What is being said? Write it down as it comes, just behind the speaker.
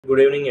Good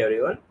evening,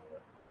 everyone.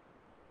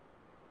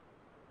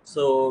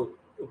 So,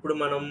 ఇప్పుడు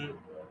మనం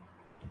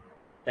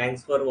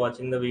thanks for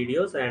watching the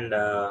videos and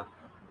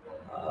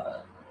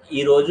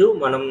ఈరోజు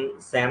మనం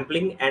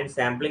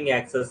sampling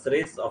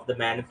accessories of the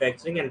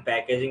manufacturing and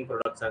packaging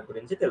products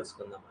గురించి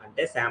తెలుసుకుందాం.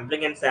 అంటే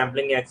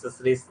శాంప్లింగ్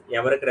యాక్సెసరీస్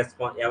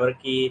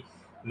ఎవరికి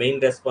మెయిన్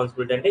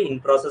రెస్పాన్సిబిలిటీ అంటే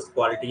in process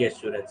quality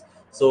assurance.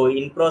 So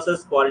in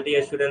process quality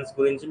assurance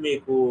గురించి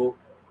మీకు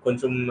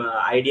కొంచెం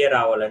ఐడియా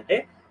రావాలంటే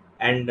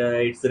అండ్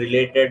ఇట్స్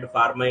రిలేటెడ్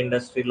ఫార్మా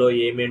ఇండస్ట్రీలో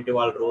ఏమేంటి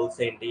వాళ్ళ రోల్స్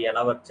ఏంటి,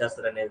 ఎలా వర్క్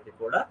చేస్తారు అనేది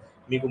కూడా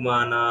మీకు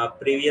మన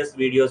ప్రీవియస్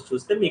వీడియోస్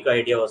చూస్తే మీకు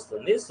ఐడియా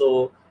వస్తుంది. So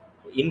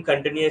in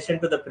continuation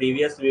to the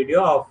previous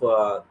video of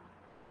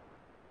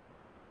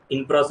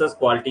in process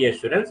quality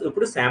assurance,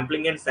 ఇప్పుడు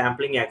శాంప్లింగ్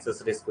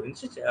యాక్సెసరీస్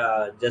గురించి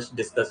జస్ట్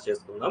డిస్కస్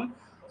చేసుకుందాం.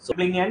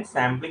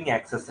 Sampling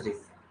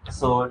accessories.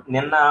 సో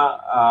నిన్న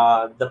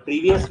ద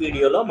ప్రీవియస్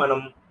వీడియోలో మనం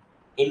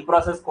ఇన్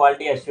ప్రాసెస్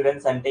క్వాలిటీ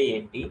అష్యూరెన్స్ అంటే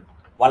ఏంటి,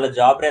 వాళ్ళ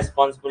జాబ్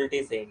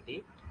రెస్పాన్సిబిలిటీస్ ఏంటి,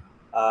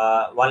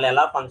 వాళ్ళు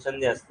ఎలా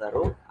ఫంక్షన్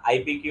చేస్తారు,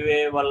 ఐపీక్యూఏ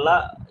వల్ల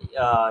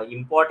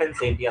ఇంపార్టెన్స్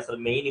ఏంటి, అసలు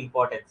మెయిన్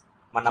ఇంపార్టెన్స్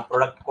మన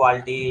ప్రొడక్ట్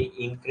క్వాలిటీ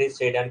ఇంక్రీజ్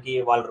చేయడానికి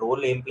వాళ్ళ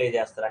రోల్ ఏం ప్లే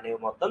చేస్తారు అనేవి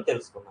మొత్తం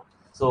తెలుసుకున్నాం.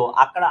 సో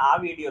అక్కడ ఆ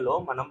వీడియోలో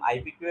మనం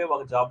ఐపీక్యూఏ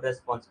ఒక job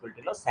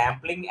రెస్పాన్సిబిలిటీలో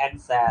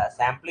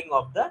sampling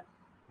of the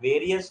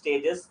various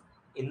stages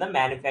in the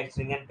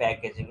manufacturing and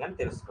packaging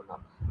అని తెలుసుకున్నాం.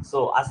 సో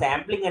ఆ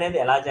శాంప్లింగ్ అనేది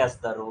ఎలా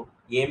చేస్తారు,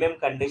 ఏమేం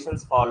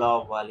కండిషన్స్ ఫాలో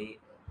అవ్వాలి,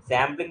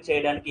 శాంప్లింగ్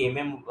చేయడానికి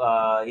ఏమేం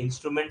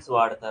ఇన్స్ట్రుమెంట్స్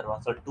వాడతారు,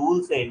 అసలు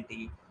టూల్స్ ఏంటి,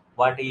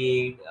 వాటి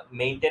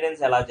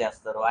మెయింటెనెన్స్ ఎలా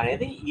చేస్తారు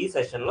అనేది ఈ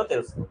సెషన్లో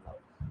తెలుసుకుందాం.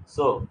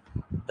 So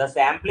the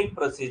sampling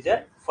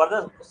procedure for the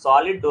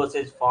solid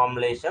dosage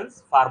formulations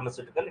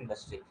pharmaceutical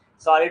industry.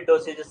 Solid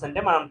dosages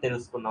అంటే మనం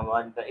తెలుసుకున్నాం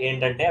అంటే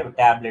ఏంటంటే అవి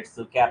ట్యాబ్లెట్స్,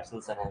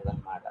 క్యాప్సూల్స్ అనేది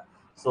అనమాట.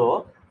 సో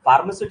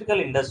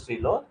ఫార్మస్యూటికల్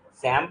ఇండస్ట్రీలో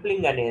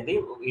శాంప్లింగ్ అనేది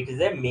it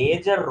is a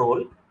major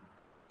role.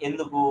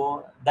 ఎందుకు?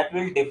 That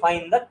will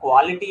define the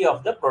quality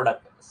of the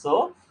product. So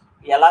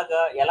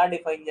ఎలా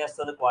డిఫైన్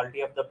చేస్తుంది క్వాలిటీ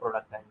ఆఫ్ ద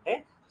ప్రొడక్ట్ అంటే,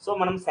 సో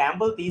మనం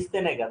శాంపుల్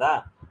తీస్తేనే కదా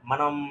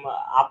మనం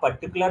ఆ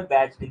పర్టికులర్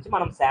బ్యాచ్ నుంచి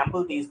మనం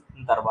శాంపుల్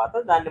తీసిన తర్వాత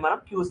దాన్ని మనం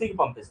క్యూసీకి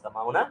పంపిస్తాం,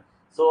 అవునా?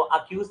 సో ఆ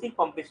క్యూసీకి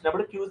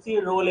పంపించినప్పుడు క్యూసీ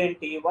రోల్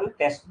ఏంటి, వాళ్ళు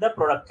టెస్ట్ ద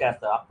ప్రొడక్ట్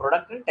చేస్తారు, ఆ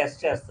ప్రొడక్ట్ని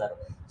టెస్ట్ చేస్తారు.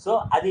 సో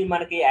అది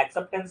మనకి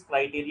యాక్సెప్టెన్స్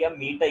క్రైటీరియా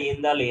మీట్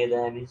అయ్యిందా లేదా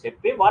అని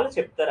చెప్పి వాళ్ళు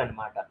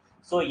చెప్తారనమాట.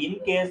 సో ఇన్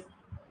కేస్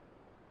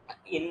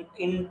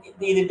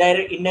ఇది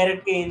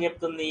ఇండైరెక్ట్ గా ఏం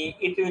చెప్తుంది,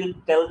 it will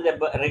tell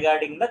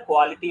regarding the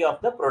quality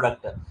of the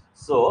product.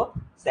 So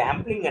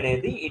sampling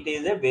అనేది it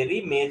is a very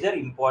major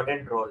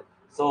important role.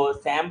 So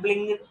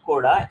sampling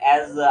కూడా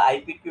యాజ్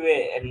ఐపీక్యూఏ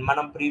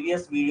మనం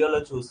ప్రీవియస్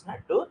వీడియోలో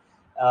చూసినట్టు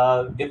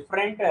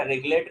different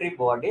regulatory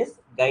bodies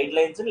guide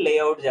lines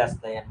layout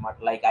చేస్తాయి అనమాట.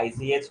 Like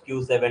ICH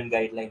Q7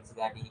 guide lines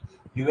కానీ,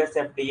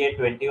 USFDA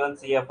 21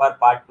 CFR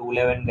Part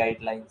 211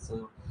 guide lines,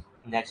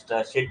 next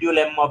schedule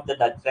M of the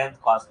drugs and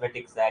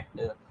cosmetics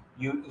act,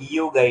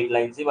 EU guide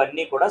lines,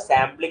 ఇవన్నీ కూడా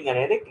sampling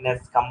అనేది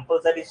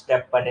compulsory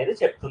step అనేది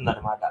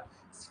చెప్తుందన్నమాట.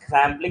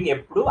 Sampling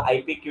ఎప్పుడు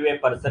IPQA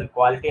person,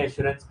 quality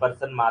assurance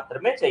person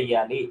మాత్రమే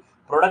చెయ్యాలి.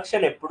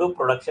 Production ఎప్పుడు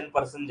production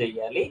person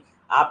చెయ్యాలి.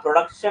 ఆ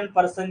ప్రొడక్షన్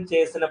పర్సన్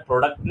చేసిన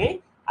ప్రొడక్ట్ ని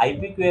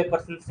ఐపీక్యూఏ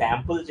పర్సన్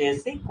శాంపుల్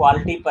చేసి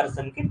క్వాలిటీ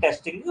పర్సన్ కి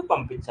టెస్టింగ్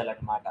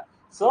పంపించాలన్నమాట.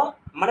 సో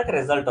మనకు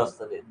రిజల్ట్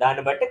వస్తుంది,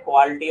 దాన్ని బట్టి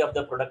క్వాలిటీ ఆఫ్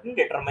ద ప్రొడక్ట్ ని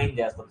డిటర్మైన్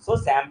చేస్తాం. సో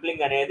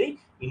శాంప్లింగ్ అనేది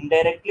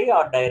indirectly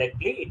are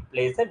directly it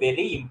place a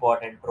very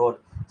important role.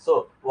 So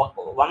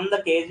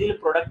 100 kg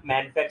product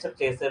manufacture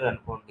చేశారు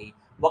అనుకోండి,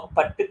 ఒక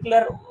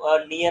పర్టికులర్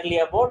నియర్లీ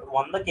అబౌట్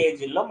 100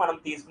 kgలో మనం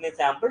తీసుకునే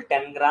శాంపుల్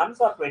 10 grams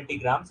ఆర్ 20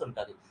 grams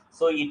ఉంటుంది.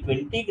 సో ఈ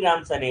 20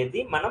 grams అనేది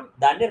మనం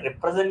దాన్ని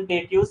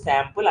రిప్రజెంటేటివ్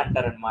శాంపుల్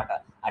అంటారనమాట.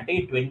 అంటే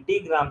ఈ 20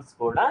 grams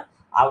కూడా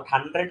ఆ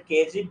 100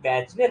 kg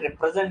బ్యాచ్ ని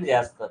రిప్రజెంట్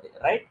చేస్తుంది,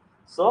 రైట్?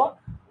 సో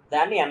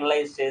దాన్ని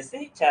అనలైజ్ చేసి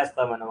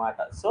చేస్తామన్నమాట.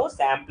 సో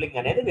శాంప్లింగ్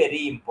అనేది వెరీ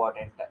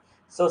ఇంపార్టెంట్.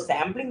 సో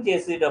శాంప్లింగ్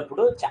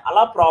చేసేటప్పుడు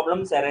చాలా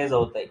ప్రాబ్లమ్స్ అరైజ్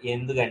అవుతాయి.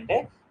 ఎందుకంటే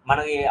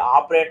మనకి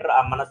ఆపరేటర్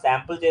మన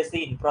శాంపుల్ చేసి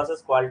in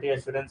process quality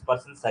assurance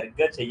person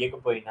సరిగ్గా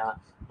చెయ్యకపోయినా,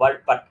 వాళ్ళు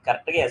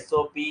కరెక్ట్గా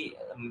ఎస్ఓపి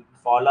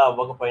ఫాలో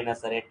అవ్వకపోయినా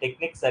సరే,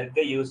 టెక్నిక్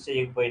సరిగ్గా యూజ్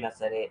చేయకపోయినా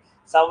సరే,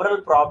 సెవరల్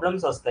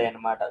ప్రాబ్లమ్స్ వస్తాయి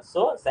అన్నమాట.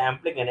 సో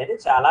శాంప్లింగ్ అనేది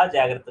చాలా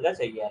జాగ్రత్తగా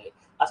చెయ్యాలి.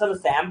 అసలు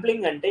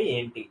శాంప్లింగ్ అంటే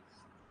ఏంటి?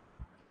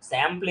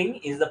 Sampling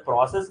is the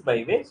process by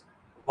which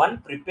one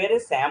prepare A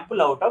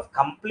sample out of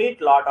complete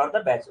lot are the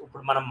batch.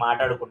 ఇప్పుడు మనం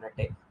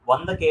మాట్లాడుకున్నట్టే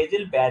 100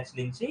 kg బ్యాచ్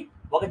నుంచి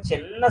ఒక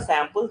చిన్న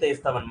శాంపుల్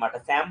తీస్తామన్నమాట.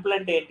 శాంపుల్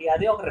అంటే ఏంటి?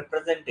 అది ఒక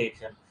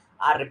రిప్రజెంటేషన్.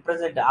 ఆ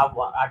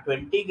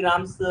 20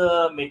 grams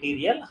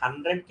మెటీరియల్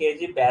 100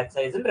 kg బ్యాచ్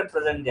సైజుని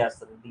రిప్రజెంట్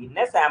చేస్తుంది.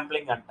 దీన్నే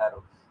శాంప్లింగ్ అంటారు.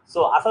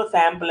 సో అసలు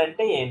శాంపుల్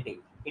అంటే ఏంటి?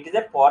 It is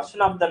a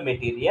portion of the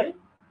material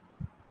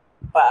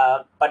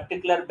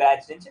particular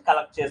batch నుంచి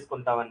కలెక్ట్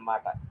చేసుకుంటాం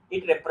అనమాట.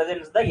 It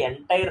represents the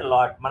entire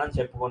lot. మనం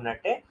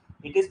చెప్పుకున్నట్టే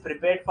it is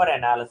prepared for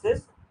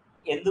analysis.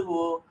 ఎందుకు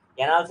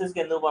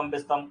ఎందుకు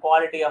పంపిస్తాం?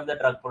 Quality of the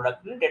drug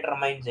product ని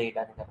డిటర్మైన్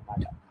చేయడానికి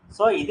అనమాట.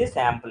 సో ఇది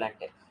శాంపుల్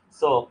అంటే.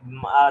 సో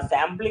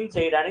శాంప్లింగ్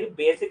చేయడానికి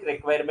బేసిక్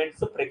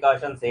రిక్వైర్మెంట్స్,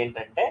 ప్రికాషన్స్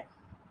ఏంటంటే,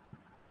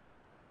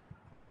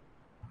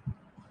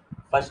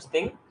 first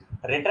thing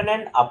return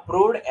and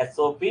approved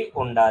SOP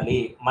ఉండాలి.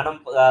 మనం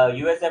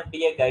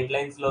యుఎస్ఎఫ్డిఏ గైడ్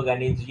లైన్స్ లో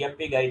కానీ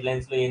జిఎంపి గైడ్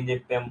లైన్స్ లో ఏం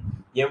చెప్పాం,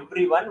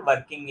 every one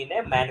working in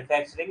a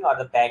manufacturing or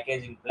the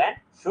packaging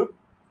plant should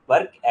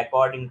work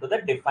according to the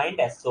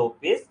defined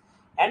SOPs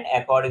and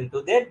according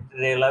to they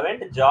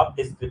relevant job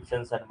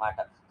descriptions అనమాట.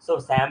 So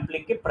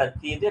sampling కి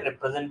ప్రతిదీ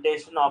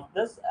representation of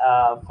the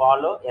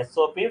follow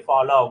SOP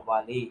follow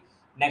అవ్వాలి.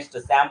 Next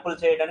sample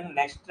చేయడానికి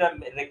next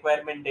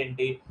requirement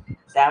ఏంటి,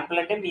 sample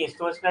అంటే మీ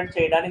ఇష్టం వచ్చినట్టు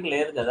చేయడానికి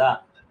లేదు కదా,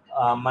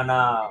 మన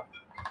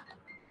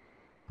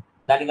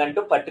దానికంటూ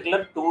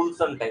పర్టికులర్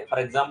టూల్స్ ఉంటాయి.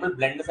 For example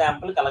blend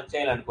sample collect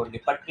చేయాలనుకోండి,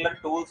 particular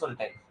tools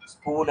ఉంటాయి.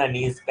 స్పూన్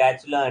అని,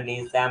 స్పాచులా అని,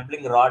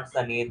 శాంప్లింగ్ రాడ్స్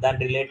అని, దాని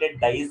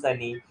రిలేటెడ్ డైస్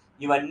అని,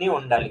 ఇవన్నీ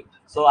ఉండాలి.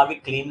 సో అవి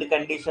క్లీన్డ్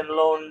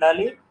కండిషన్లో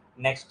ఉండాలి.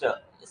 నెక్స్ట్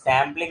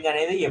శాంప్లింగ్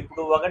అనేది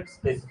ఎప్పుడు ఒక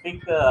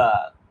specific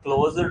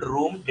closed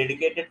room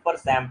dedicated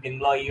for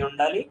శాంప్లింగ్లో అయ్యి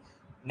ఉండాలి.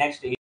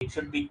 Next it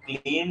should be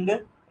cleaned,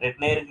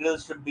 return air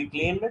grills should be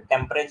cleaned,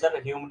 temperature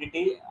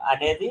humidity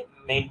అనేది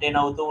మెయింటైన్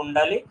అవుతూ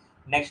ఉండాలి.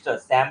 నెక్స్ట్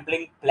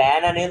శాంప్లింగ్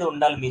ప్లాన్ అనేది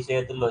ఉండాలి మీ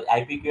చేతుల్లో,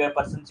 ఐపీక్యూఏ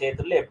పర్సన్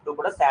చేతుల్లో ఎప్పుడు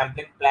కూడా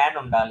శాంప్లింగ్ ప్లాన్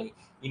ఉండాలి.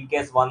 In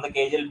case 100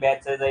 kg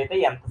batch size అయితే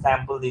ఎంత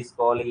శాంపుల్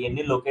తీసుకోవాలి,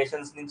 ఎన్ని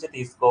లొకేషన్స్ నుంచి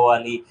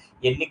తీసుకోవాలి,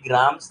 ఎన్ని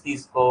గ్రామ్స్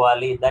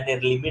తీసుకోవాలి, దాని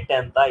లిమిట్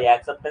ఎంత,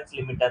 యాక్సెప్టెన్స్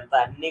లిమిట్ ఎంత,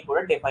 అన్నీ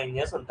కూడా డిఫైన్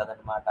చేసి ఉంటుంది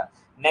అనమాట.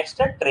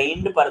 నెక్స్ట్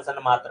ట్రైన్డ్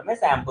పర్సన్ మాత్రమే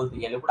శాంపుల్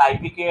తీయాలి. ఇప్పుడు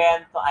ఐపీక్యూఏ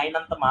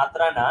అయినంత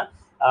మాత్రాన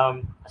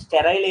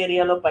స్టెరైల్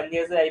ఏరియాలో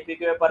పనిచేసే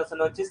ఐపీక్యూఏ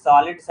పర్సన్ వచ్చి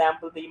సాలిడ్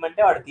శాంపుల్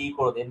తీయమంటే వాడు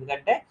తీయకూడదు,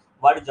 ఎందుకంటే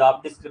వాడి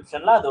జాబ్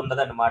డిస్క్రిప్షన్ లో అది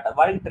ఉండదు అనమాట,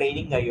 వాడికి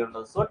ట్రైనింగ్ అయ్యి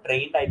ఉండదు. సో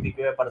ట్రైన్డ్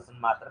ఐపీక్యూఏ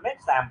పర్సన్ మాత్రమే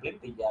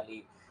శాంప్లింగ్ తీయాలి.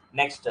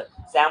 నెక్స్ట్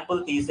శాంపుల్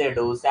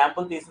తీసేడు,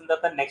 శాంపుల్ తీసిన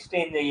తర్వాత నెక్స్ట్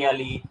ఏం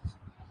చేయాలి,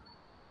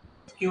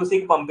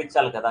 క్యూసీకి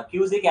పంపించాలి కదా.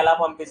 క్యూసీకి ఎలా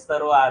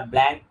పంపిస్తారు, ఆ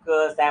బ్లాంక్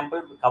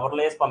శాంపుల్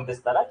కవర్లో వేసి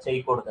పంపిస్తారా,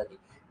 చేయకూడదు. అది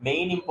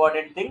మెయిన్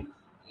ఇంపార్టెంట్ థింగ్.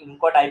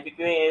 ఇంకోటి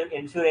ఐపీక్యూఏ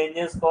ఎన్ష్యూర్ ఏం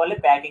చేసుకోవాలి,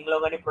 ప్యాకింగ్ లో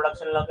కానీ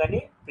ప్రొడక్షన్ లో కానీ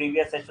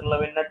ప్రీవియస్ సెషన్ లో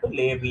విన్నట్టు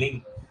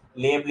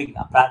లేబులింగ్,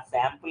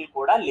 శాంపుల్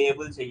కూడా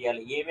లేబుల్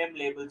చేయాలి. ఏమేమి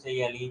లేబుల్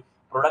చేయాలి,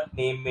 ప్రొడక్ట్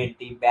నేమ్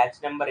ఏంటి, బ్యాచ్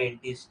నెంబర్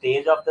ఏంటి,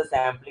 స్టేజ్ ఆఫ్ ద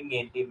శాంప్లింగ్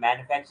ఏంటి,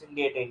 మ్యానుఫ్యాక్చరింగ్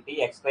డేట్ ఏంటి,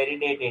 ఎక్స్పైరీ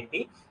డేట్ ఏంటి,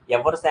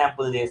 ఎవరు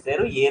శాంపుల్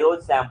చేశారు, ఏ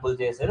రోజు శాంపుల్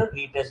చేశారు,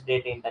 రీటెస్ట్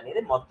డేట్ ఏంటి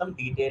అనేది మొత్తం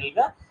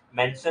డీటెయిల్గా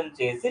మెన్షన్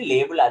చేసి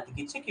లేబుల్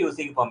అతికిచ్చి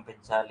క్యూసీకి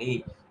పంపించాలి.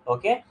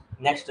 ఓకే.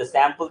 నెక్స్ట్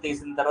శాంపుల్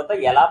తీసిన తర్వాత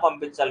ఎలా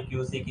పంపించాలి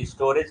క్యూసీకి,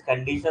 స్టోరేజ్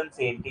కండిషన్స్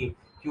ఏంటి,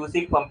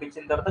 క్యూసీకి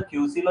పంపించిన తర్వాత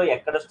క్యూసీలో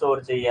ఎక్కడ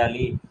స్టోర్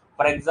చేయాలి.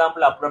 ఫర్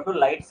ఎగ్జాంపుల్ అప్పుడప్పుడు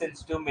లైట్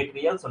సెన్సిటివ్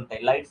మెటీరియల్స్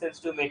ఉంటాయి. లైట్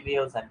సెన్సిటివ్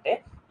మెటీరియల్స్ అంటే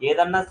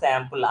ఏదన్నా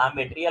శాంపుల్ ఆ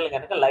మెటీరియల్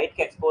కనుక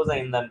లైట్కి ఎక్స్పోజ్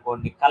అయింది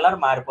అనుకోండి, కలర్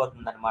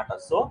మారిపోతుంది అనమాట.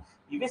 సో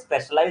ఇవి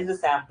స్పెషలైజ్డ్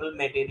శాంపుల్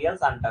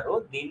మెటీరియల్స్ అంటారు.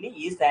 దీన్ని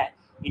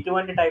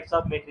ఇటువంటి టైప్స్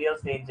ఆఫ్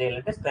మెటీరియల్స్ ఏం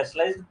చేయాలంటే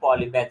specialised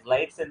పాలీబ్యాగ్స్,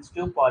 light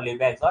sensitive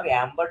పాలీబ్యాగ్స్ are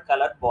యాంబర్డ్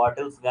colour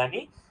bottles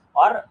కానీ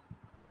ఆర్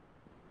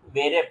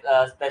వేరే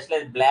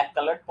specialise black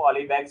colour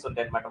poly bags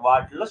ఉంటాయి అనమాట,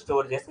 వాటిలో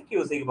స్టోర్ చేసి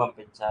క్యూసీకి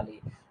పంపించాలి.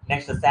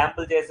 నెక్స్ట్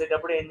శాంపుల్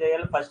చేసేటప్పుడు ఏం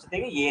చేయాలి, ఫస్ట్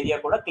థింగ్ ఏరియా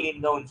కూడా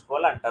క్లీన్ గా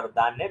ఉంచుకోవాలి అంటారు.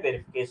 దాన్నే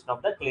verification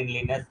of the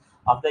cleanliness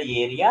of the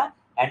area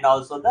and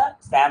also the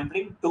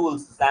sampling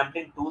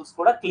tools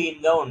కూడా క్లీన్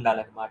గా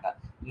ఉండాలన్నమాట.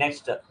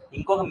 నెక్స్ట్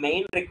ఇంకొక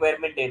మెయిన్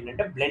రిక్వైర్మెంట్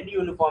ఏంటంటే బ్లెండ్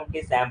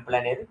యూనిఫార్మిటీ శాంపుల్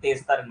అనేది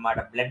తీస్తారనమాట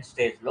బ్లెండ్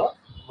స్టేజ్ లో.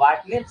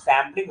 వాటిని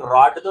శాంప్లింగ్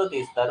రాడ్ తో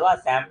తీస్తారు. ఆ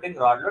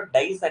శాంప్లింగ్ రాడ్ లో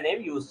డైస్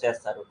అనేవి యూజ్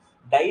చేస్తారు.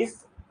 డైస్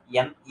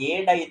ఏ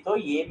డైతో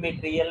ఏ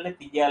మెటీరియల్ ని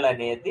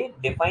తీయాలనేది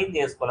డిఫైన్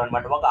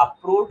చేసుకోవాలన్నమాట. ఒక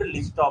approved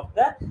list of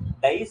the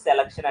die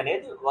selection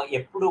అనేది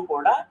ఎప్పుడు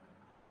కూడా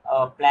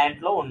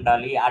ప్లాంట్ లో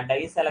ఉండాలి. ఆ డై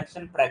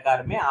సెలక్షన్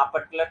ప్రకారమే ఆ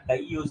పర్టికులర్ డై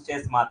యూజ్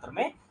చేసి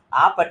మాత్రమే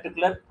ఆ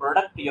పర్టికులర్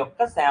ప్రొడక్ట్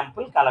యొక్క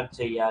శాంపుల్ కలెక్ట్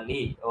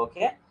చేయాలి.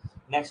 ఓకే.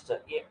 నెక్స్ట్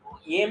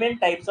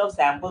ఏమేమి టైప్స్ ఆఫ్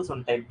శాంపుల్స్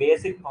ఉంటాయి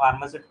బేసిక్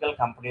ఫార్మాస్యూటికల్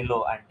కంపెనీలో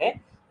అంటే,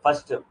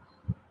 ఫస్ట్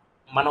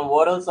మనం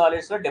ఓరల్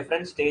సాలిడ్స్ లో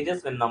డిఫరెంట్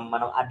స్టేజెస్ విన్నాం.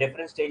 మనం ఆ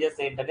డిఫరెంట్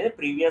స్టేజెస్ ఏంటనేది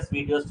ప్రీవియస్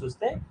వీడియోస్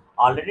చూస్తే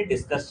ఆల్రెడీ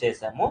డిస్కస్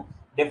చేసాము.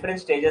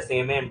 Different stages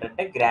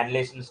ఏమేంటంటే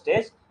granulation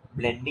stage,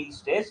 blending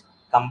stage,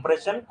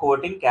 compression,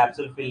 coating,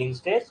 capsule filling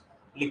stage,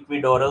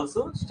 liquid orals,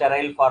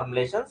 sterile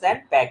formulations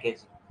and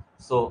packaging.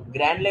 So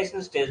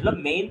granulation stage లో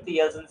main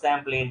తీయాల్సిన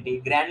sample ఏంటి,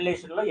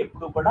 గ్రాన్యులేషన్ లో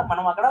ఎప్పుడు కూడా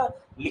మనం అక్కడ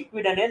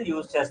లిక్విడ్ అనేది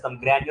యూజ్ చేస్తాం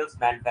గ్రాన్యూల్స్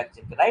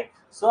మ్యానుఫ్యాక్చరింగ్, రైట్.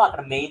 సో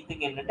అక్కడ మెయిన్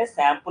థింగ్ ఏంటంటే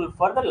sample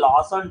for the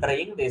loss on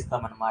drying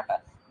తీస్తాం అనమాట.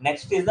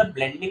 Next is the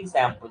blending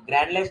sample,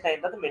 granulation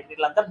అయిన తర్వాత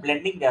మెటీరియల్ అంతా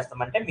బ్లెండింగ్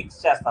చేస్తాం అంటే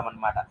మిక్స్ చేస్తాం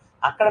అనమాట.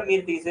 అక్కడ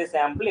మీరు తీసే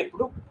శాంపుల్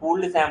ఎప్పుడు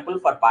pooled sample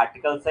for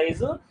particle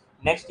size.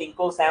 Next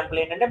ఇంకో శాంపుల్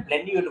ఏంటంటే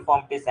బ్లెండ్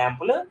యూనిఫార్మిటీ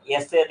శాంపుల్,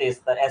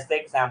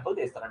 ఎస్ఐకి శాంపుల్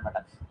తీస్తారు అనమాట.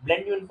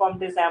 బ్లెండ్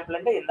యూనిఫార్మిటీ శాంపుల్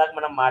అంటే ఇందాక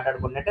మనం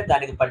మాట్లాడుకున్నట్టే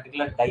దానికి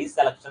పర్టికులర్ డై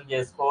సెలెక్షన్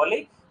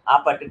చేసుకోవాలి. ఆ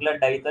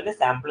పర్టికులర్ డైతోనే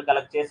శాంపుల్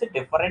కలెక్ట్ చేసి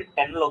డిఫరెంట్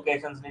 10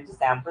 లొకేషన్స్ నుంచి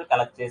శాంపుల్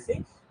కలెక్ట్ చేసి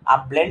ఆ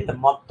బ్లెండ్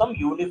మొత్తం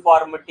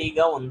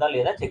యూనిఫార్మిటీగా ఉందా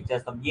లేదా చెక్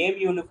చేస్తాం. ఏం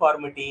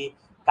యూనిఫార్మిటీ,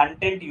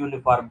 కంటెంట్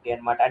యూనిఫార్మిటీ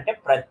అనమాట. అంటే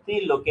ప్రతి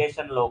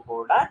లొకేషన్ లో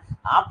కూడా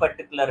ఆ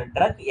పర్టికులర్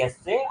డ్రగ్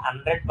ఎస్ఏ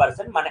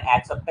 100% మన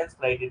యాక్సెప్టెన్స్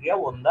క్రైటీరియా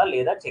ఉందా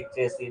లేదా చెక్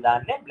చేసి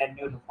దాన్నే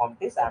బ్లెండ్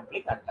యూనిఫార్మిటీ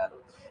శాంప్లింగ్ అంటారు.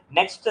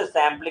 నెక్స్ట్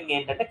శాంప్లింగ్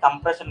ఏంటంటే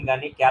కంప్రెషన్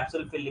కానీ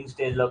క్యాప్సూల్ ఫిల్లింగ్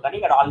స్టేజ్ లో కానీ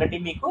ఇక్కడ ఆల్రెడీ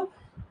మీకు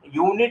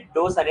యూనిట్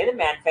డోస్ అనేది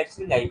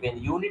మ్యానుఫ్యాక్చరింగ్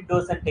అయిపోయింది. యూనిట్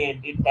డోస్ అంటే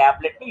ఏంటి,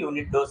 టాబ్లెట్ ని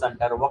యూనిట్ డోస్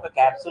అంటారు, ఒక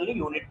క్యాప్సూల్ ని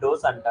యూనిట్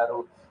డోస్ అంటారు.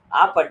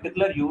 ఆ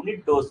పర్టికులర్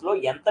యూనిట్ డోస్లో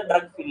ఎంత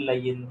డ్రగ్ ఫిల్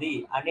అయ్యింది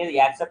అనేది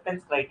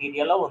యాక్సెప్టెన్స్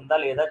క్రైటీరియాలో ఉందా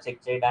లేదా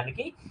చెక్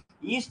చేయడానికి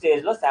ఈ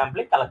స్టేజ్లో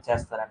శాంప్లింగ్ కలెక్ట్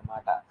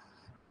చేస్తారనమాట.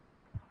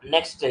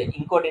 నెక్స్ట్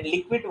ఇంకోటి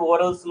లిక్విడ్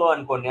ఓరల్స్ లో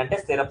అనుకోండి, అంటే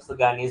సిరప్స్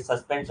కానీ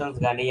సస్పెన్షన్స్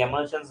కానీ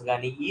ఎమల్షన్స్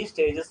కానీ ఈ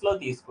స్టేజెస్ లో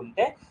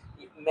తీసుకుంటే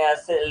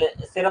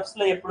సిరప్స్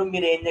లో ఎప్పుడు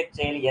మీరు ఏం చెక్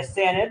చేయాలి,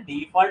 ఎస్ఏ అనేది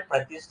డిఫాల్ట్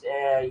ప్రతి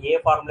ఏ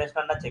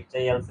ఫార్ములేషన్ అన్నా చెక్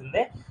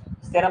చేయాల్సిందే.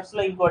 సిరప్స్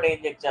లో ఇంకోటి ఏం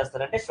చెక్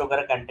చేస్తారంటే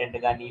షుగర్ కంటెంట్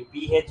కానీ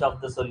పీహెచ్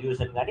ఆఫ్ ద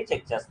సొల్యూషన్ కానీ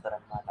చెక్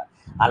చేస్తారనమాట.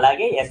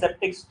 అలాగే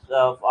ఎసెప్టిక్స్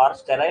ఆర్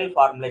స్టెరైల్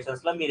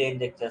ఫార్ములేషన్స్ లో మీరు ఏం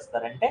చెక్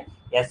చేస్తారంటే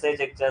ఎస్ఏ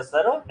చెక్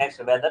చేస్తారు,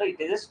 next whether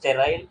it is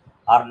sterile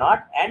are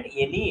not and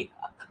any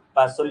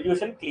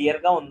solution clear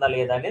గా ఉందా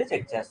లేదా అనేది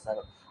చెక్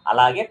చేస్తారు.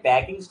 అలాగే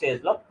ప్యాకింగ్ స్టేజ్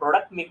లో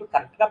ప్రొడక్ట్ మీకు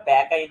కరెక్ట్ గా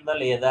ప్యాక్ అయిందా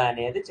లేదా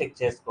అనేది చెక్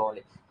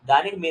చేసుకోవాలి.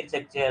 దానికి మీరు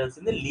చెక్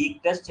చేయాల్సింది లీక్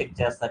టెస్ట్ చెక్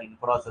చేస్తారు ఇన్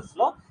ప్రాసెస్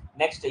లో.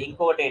 నెక్స్ట్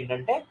ఇంకొకటి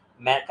ఏంటంటే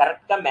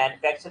కరెక్ట్ గా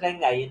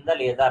మ్యానుఫ్యాక్చరింగ్ అయిందా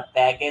లేదా,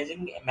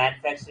 ప్యాకేజింగ్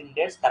మ్యానుఫ్యాక్చరింగ్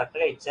డేట్స్ కరెక్ట్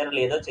గా ఇచ్చారో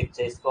లేదో చెక్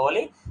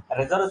చేసుకోవాలి.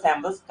 రిజర్వ్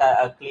శాంపిల్స్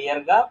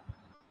క్లియర్ గా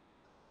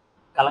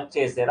కలెక్ట్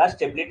చేసారా,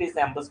 స్టెబిలిటీ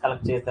శాంపిల్స్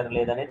కలెక్ట్ చేశారా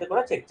లేదనేది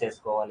కూడా చెక్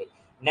చేసుకోవాలి.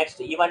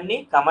 నెక్స్ట్ ఇవన్నీ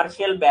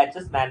కమర్షియల్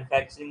బ్యాచెస్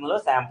మ్యానుఫ్యాక్చరింగ్ లో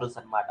శాంపిల్స్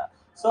అనమాట.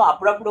 సో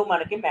అప్పుడప్పుడు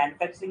మనకి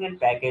మ్యానుఫ్యాక్చరింగ్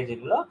అండ్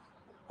ప్యాకేజింగ్ లో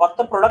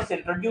కొత్త ప్రొడక్ట్స్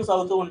ఇంట్రడ్యూస్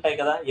అవుతూ ఉంటాయి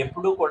కదా.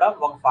 ఎప్పుడు కూడా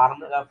ఒక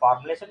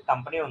ఫార్ములేషన్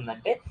కంపెనీ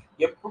ఉందంటే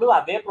ఎప్పుడు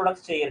అవే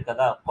ప్రొడక్ట్స్ చేయరు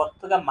కదా,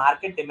 కొత్తగా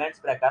మార్కెట్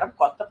డిమాండ్స్ ప్రకారం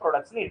కొత్త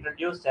ప్రొడక్ట్స్ ని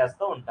ఇంట్రడ్యూస్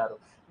చేస్తూ ఉంటారు.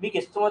 మీకు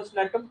ఇష్టం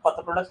వచ్చినట్టు కొత్త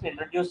ప్రొడక్ట్స్ ని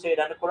ఇంట్రడ్యూస్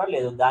చేయడానికి కూడా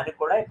లేదు, దానికి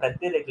కూడా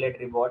ప్రతి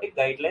regulatory body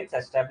guide lines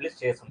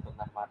establish చేసి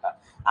ఉంటుంది అనమాట.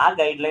 ఆ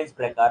గైడ్ లైన్స్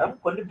ప్రకారం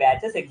కొన్ని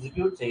బ్యాచెస్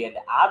ఎగ్జిక్యూట్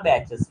చేయాలి. ఆ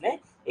బ్యాచెస్ నే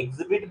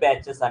ఎగ్జిబిట్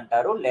బ్యాచెస్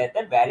అంటారు,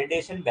 లేదా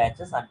వ్యాలిడేషన్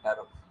బ్యాచెస్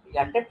అంటారు.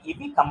 అంటే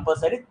ఇవి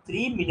కంపల్సరీ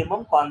 3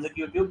 మినిమం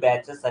కాన్సిక్యూటివ్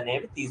బ్యాచెస్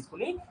అనేవి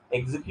తీసుకుని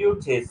ఎగ్జిక్యూట్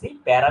చేసి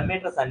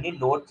పారామీటర్స్ అన్ని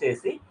నోట్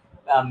చేసి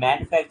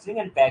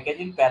manufacturing and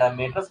packaging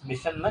parameters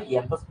machine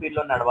ఎంత స్పీడ్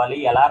లో నడవాలి,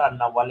 ఎలా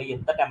రన్ అవ్వాలి,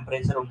 ఎంత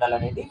టెంపరేచర్ ఉండాలి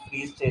అనేది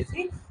ఫ్రీజ్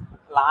చేసి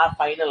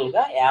ఫైనల్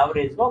గా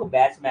యావరేజ్ గా ఒక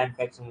బ్యాచ్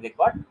మ్యానుఫ్యాక్చరింగ్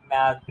రికార్డ్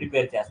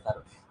ప్రిపేర్ చేస్తారు.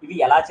 ఇవి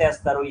ఎలా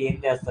చేస్తారు ఏం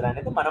చేస్తారు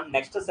అనేది మనం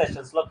నెక్స్ట్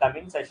సెషన్స్ లో,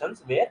 కమింగ్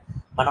సెషన్స్ వేర్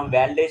మనం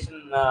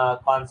వాలిడేషన్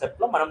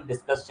కాన్సెప్ట్ లో మనం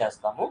డిస్కస్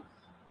చేస్తాము.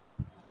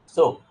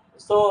 సో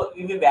సో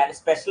ఇవి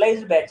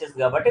స్పెషలైజ్డ్ బ్యాచెస్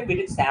కాబట్టి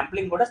వీటికి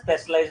శాంప్లింగ్ కూడా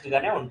స్పెషలైజ్డ్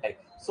గానే ఉంటాయి.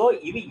 సో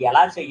ఇవి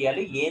ఎలా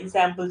చేయాలి, ఏం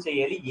శాంపుల్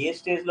చేయాలి, ఏ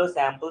స్టేజ్ లో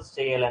శాంపుల్స్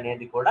చేయాలి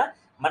అనేది కూడా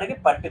మనకి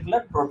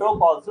పర్టికులర్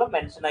ప్రోటోకాల్స్ లో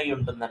మెన్షన్ అయి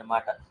ఉంటుంది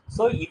అనమాట.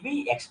 సో ఇవి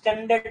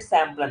ఎక్స్టెండెడ్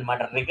శాంపుల్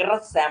అనమాట,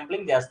 రిగరస్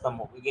శాంప్లింగ్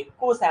చేస్తాము,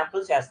 ఎక్కువ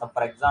శాంపుల్స్ చేస్తాం.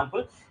 ఫర్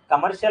ఎగ్జాంపుల్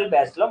కమర్షియల్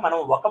బ్యాచ్ లో మనం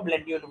ఒక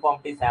బ్లెండ్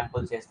యూనిఫార్మిటీ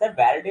శాంపుల్ చేస్తే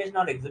వాలిడేషన్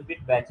ఆర్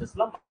ఎగ్జిబిట్ బ్యాచెస్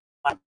లో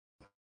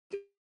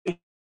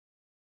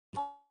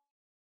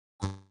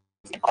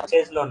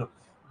పర్చేజ్ లోను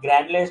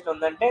గ్రాన్యులేషన్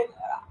ఉందంటే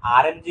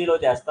ఆర్ఎంజీలో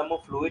చేస్తాము,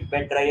 ఫ్లూయిడ్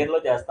బెడ్ డ్రైయర్ లో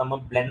చేస్తాము,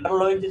 బ్లెండర్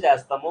లో నుంచి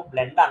చేస్తాము,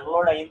 బ్లెండ్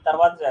అన్లోడ్ అయిన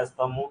తర్వాత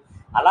చేస్తాము.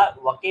 అలా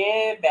ఒకే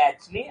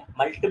బ్యాచ్ ని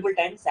మల్టిపుల్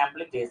టైమ్స్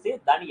శాంప్లింగ్ చేసి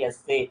దాని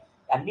ఎస్ఏ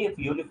అన్ని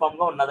యూనిఫామ్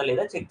గా ఉన్నదా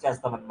లేదా చెక్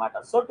చేస్తాం అనమాట.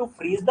 So to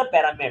freeze the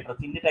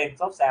parameters ఇన్ని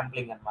టైప్స్ ఆఫ్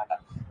శాంప్లింగ్ అనమాట.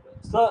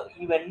 సో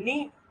ఇవన్నీ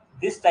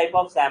this type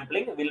of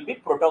sampling will be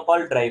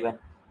protocol driven.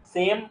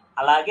 Same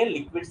అలాగే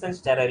లిక్విడ్స్ అండ్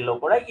స్టెరైల్ లో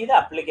కూడా ఇది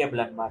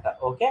అప్లికేబుల్ అనమాట.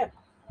 ఓకే,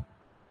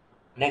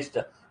 నెక్స్ట్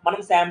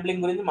మనం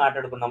శాంప్లింగ్ గురించి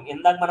మాట్లాడుకున్నాం.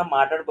 ఇందాక మనం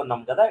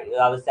మాట్లాడుకున్నాం కదా,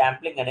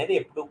 శాంప్లింగ్ అనేది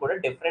ఎప్పుడు కూడా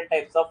డిఫరెంట్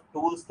టైప్స్ ఆఫ్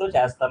టూల్స్ తో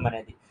చేస్తాం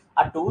అనేది.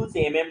 ఆ టూల్స్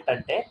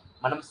ఏమేమిటంటే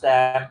మనం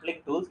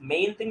శాంప్లింగ్ టూల్స్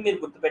మెయిన్ థింగ్ మీరు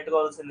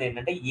గుర్తుపెట్టుకోవాల్సింది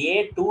ఏంటంటే ఏ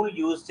టూల్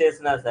యూజ్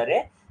చేసినా సరే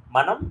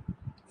మనం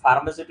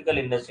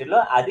ఫార్మస్యూటికల్ ఇండస్ట్రీలో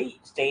అది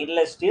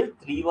స్టెయిన్లెస్ స్టీల్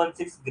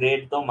 316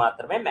 గ్రేడ్ తో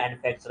మాత్రమే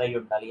మ్యానుఫ్యాక్చర్ అయి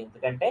ఉండాలి.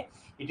 ఎందుకంటే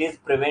it is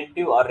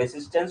preventive are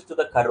resistance to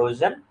the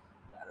corrosion,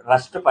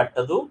 rust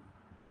పట్టదు,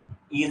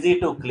 easy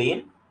to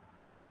clean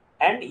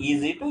and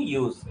easy to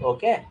use.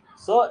 Okay,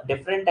 so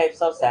different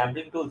types of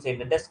sampling tools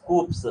ఏంటంటే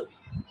స్కూప్స్,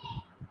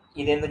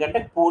 ఇది ఎందుకంటే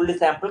పూల్డ్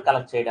శాంపుల్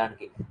కలెక్ట్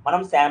చేయడానికి.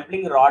 మనం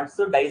శాంప్లింగ్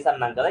రాడ్స్ డైస్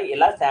అన్నాం కదా,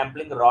 ఇలా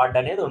శాంప్లింగ్ రాడ్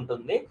అనేది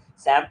ఉంటుంది.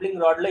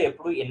 శాంప్లింగ్ రాడ్ లో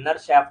ఎప్పుడు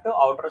ఇన్నర్ షాఫ్ట్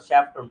అవుటర్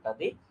షాఫ్ట్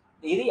ఉంటుంది.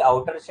 ఇది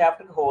అవుటర్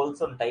షాఫ్ట్ కి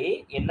హోల్స్ ఉంటాయి,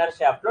 ఇన్నర్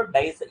షాఫ్ట్ లో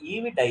డైస్,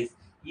 ఇవి డైస్.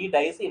 ఈ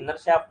డైస్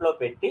ఇన్నర్ షాఫ్ట్ లో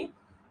పెట్టి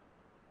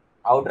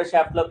అవుటర్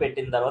షాఫ్ట్ లో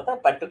పెట్టిన తర్వాత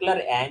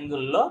పర్టికులర్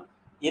యాంగిల్లో,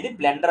 ఇది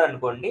బ్లెండర్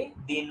అనుకోండి,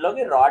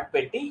 దీనిలోకి రాడ్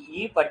పెట్టి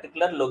ఈ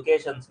పర్టికులర్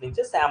లొకేషన్స్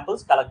నుంచి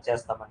శాంపుల్స్ కలెక్ట్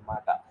చేస్తాం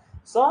అనమాట.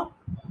 So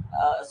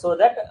so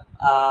that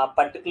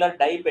particular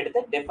die పెడితే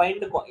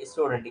డిఫైన్డ్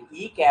చూడండి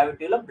ఈ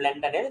క్యావిటీలో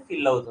బ్లెండ్ అనేది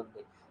ఫిల్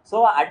అవుతుంది. సో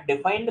ఆ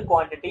defined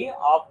quantity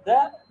of the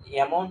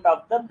amount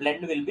of the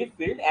blend will be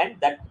filled and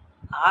that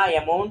ఆ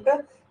అమౌంట్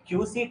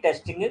క్యూసీ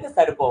టెస్టింగ్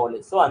సరిపోవాలి.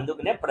 సో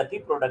అందుకనే ప్రతి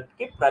ప్రోడక్ట్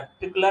కి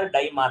పర్టికులర్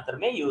డై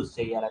మాత్రమే యూజ్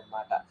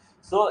చేయాలన్నమాట.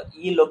 సో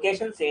ఈ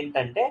లొకేషన్స్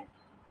ఏంటంటే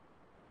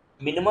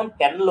మినిమం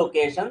 10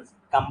 లొకేషన్స్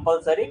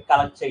కంపల్సరీ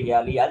కలెక్ట్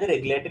చేయాలి, అది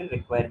రెగ్యులేటరీ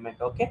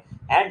రిక్వైర్మెంట్. ఓకే,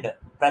 అండ్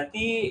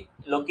ప్రతి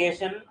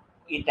లొకేషన్,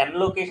 ఈ 10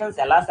 లొకేషన్స్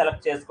ఎలా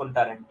సెలెక్ట్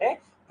చేసుకుంటారంటే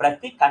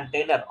ప్రతి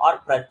కంటైనర్ ఆర్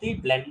ప్రతి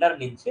బ్లెండర్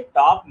నుంచి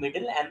top,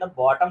 middle and the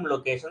bottom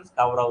locations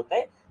cover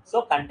అవుతాయి. సో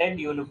కంటెంట్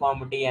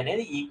యూనిఫార్మిటీ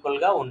అనేది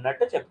ఈక్వల్ గా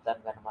ఉన్నట్టు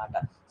చెప్తాను అనమాట.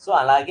 సో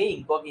అలాగే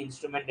ఇంకొక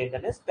ఇన్స్ట్రుమెంట్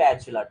ఏంటంటే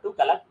spatula to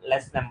collect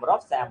less number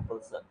of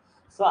samples.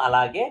 So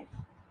అలాగే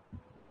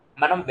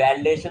మనం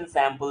వాలిడేషన్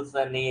శాంపుల్స్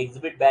అని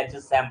ఎగ్జిబిట్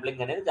బ్యాచెస్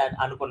శాంప్లింగ్ అనేది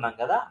అనుకున్నాం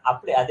కదా.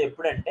 అప్పుడు అది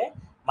ఎప్పుడంటే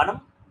మనం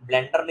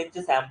బ్లెండర్ నుంచి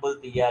శాంపుల్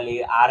తీయాలి,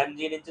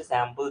 ఆర్ఎంజీ నుంచి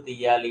శాంపుల్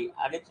తీయాలి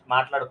అని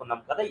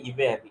మాట్లాడుకున్నాం కదా,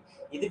 ఇవే అవి.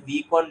 ఇది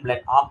వీకాన్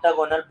బ్లెండ్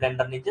ఆక్టాగోనల్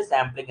బ్లెండర్ నుంచి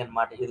శాంప్లింగ్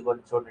అనమాట. ఇది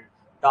కూడా చూడండి,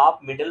 top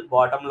middle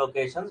bottom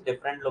locations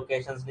different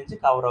locations నుంచి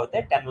కవర్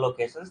అవుతాయి, 10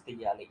 లొకేషన్స్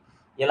తీయాలి.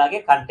 ఇలాగే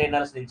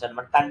కంటైనర్స్ నుంచి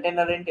అనమాట.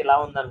 కంటైనర్ ఏంటి ఇలా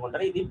ఉంది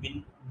అనుకుంటారు, ఇది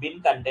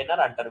బిన్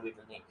కంటైనర్ అంటారు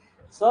వీటిని.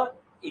 సో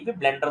ఇవి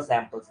బ్లెండర్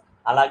శాంపుల్స్.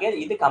 అలాగే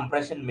ఇది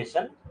కంప్రెషన్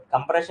మిషన్.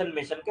 కంప్రెషన్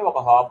మిషన్ కి ఒక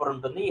హాపర్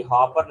ఉంటుంది. ఈ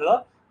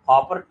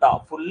hopper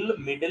top full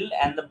middle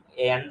and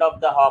end of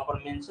the hopper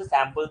నుంచి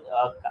శాంపుల్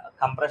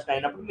కంప్రెషన్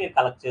అయినప్పుడు మీరు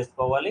కలెక్ట్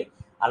చేసుకోవాలి.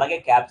 అలాగే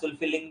క్యాప్సూల్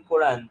ఫిల్లింగ్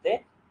కూడా అంతే.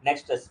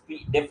 Next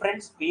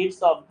different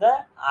speeds of the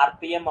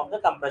RPM of the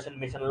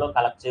compression machine లో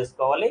కలెక్ట్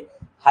చేసుకోవాలి.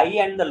 హై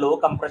అండ్ లో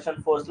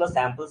కంప్రెషన్ ఫోర్స్ లో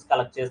శాంపుల్స్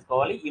కలెక్ట్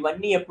చేసుకోవాలి.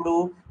 ఇవన్నీ ఎప్పుడు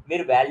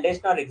మీరు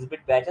validation are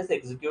exhibit batches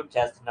execute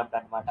చేస్తున్నప్పుడు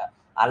అనమాట.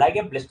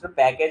 అలాగే బ్లిస్టర్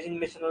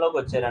ప్యాకేజింగ్ మిషన్ లోకి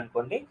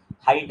వచ్చారనుకోండి,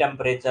 హై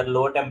టెంపరేచర్,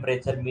 లో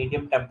temperature,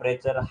 medium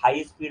temperature, high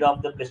speed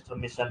of the blister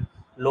machine,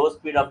 లో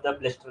speed of the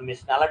blister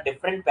machine, అలా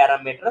డిఫరెంట్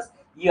పారామీటర్స్.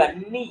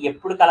 ఇవన్నీ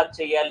ఎప్పుడు కలెక్ట్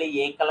చేయాలి,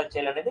 ఏం కలెక్ట్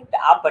చేయాలి అనేది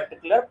ఆ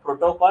పర్టికులర్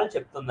ప్రోటోకాల్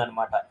చెప్తుంది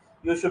అనమాట.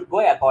 You should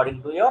go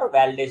according to your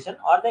validation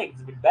are the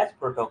exhibit batch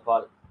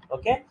protocol.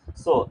 Okay.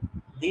 So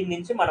దీని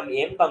నుంచి మనం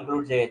ఏం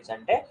కంక్లూడ్ చేయొచ్చు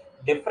అంటే,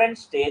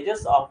 different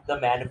stages of the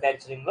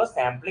manufacturing లో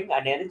శాంప్లింగ్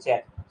అనేది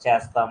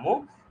చేస్తాము.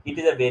 It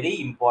is a very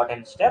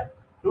important step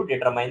to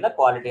determine the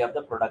quality of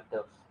the product.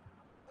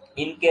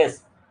 In case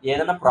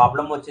ఏదైనా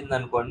ప్రాబ్లం వచ్చింది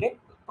అనుకోండి,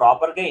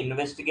 ప్రాపర్గా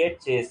ఇన్వెస్టిగేట్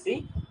చేసి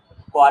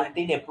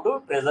క్వాలిటీని ఎప్పుడు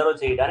ప్రిజర్వ్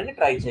చేయడానికి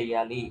ట్రై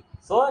చేయాలి.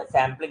 సో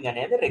శాంప్లింగ్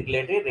అనేది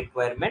regulatory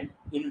requirement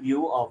in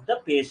view of the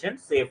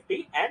patient safety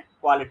and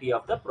quality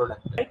of the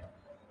product, right?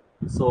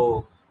 So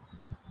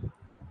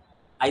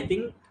I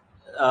think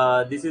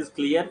this is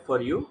clear for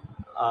you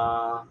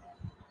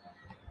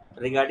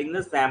regarding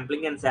the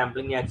sampling and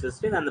sampling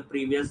accessories and the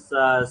previous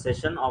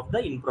session of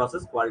the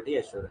in-process quality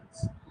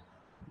assurance.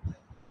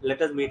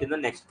 Let us meet in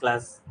the next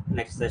class,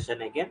 next session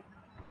again.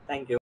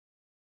 Thank you.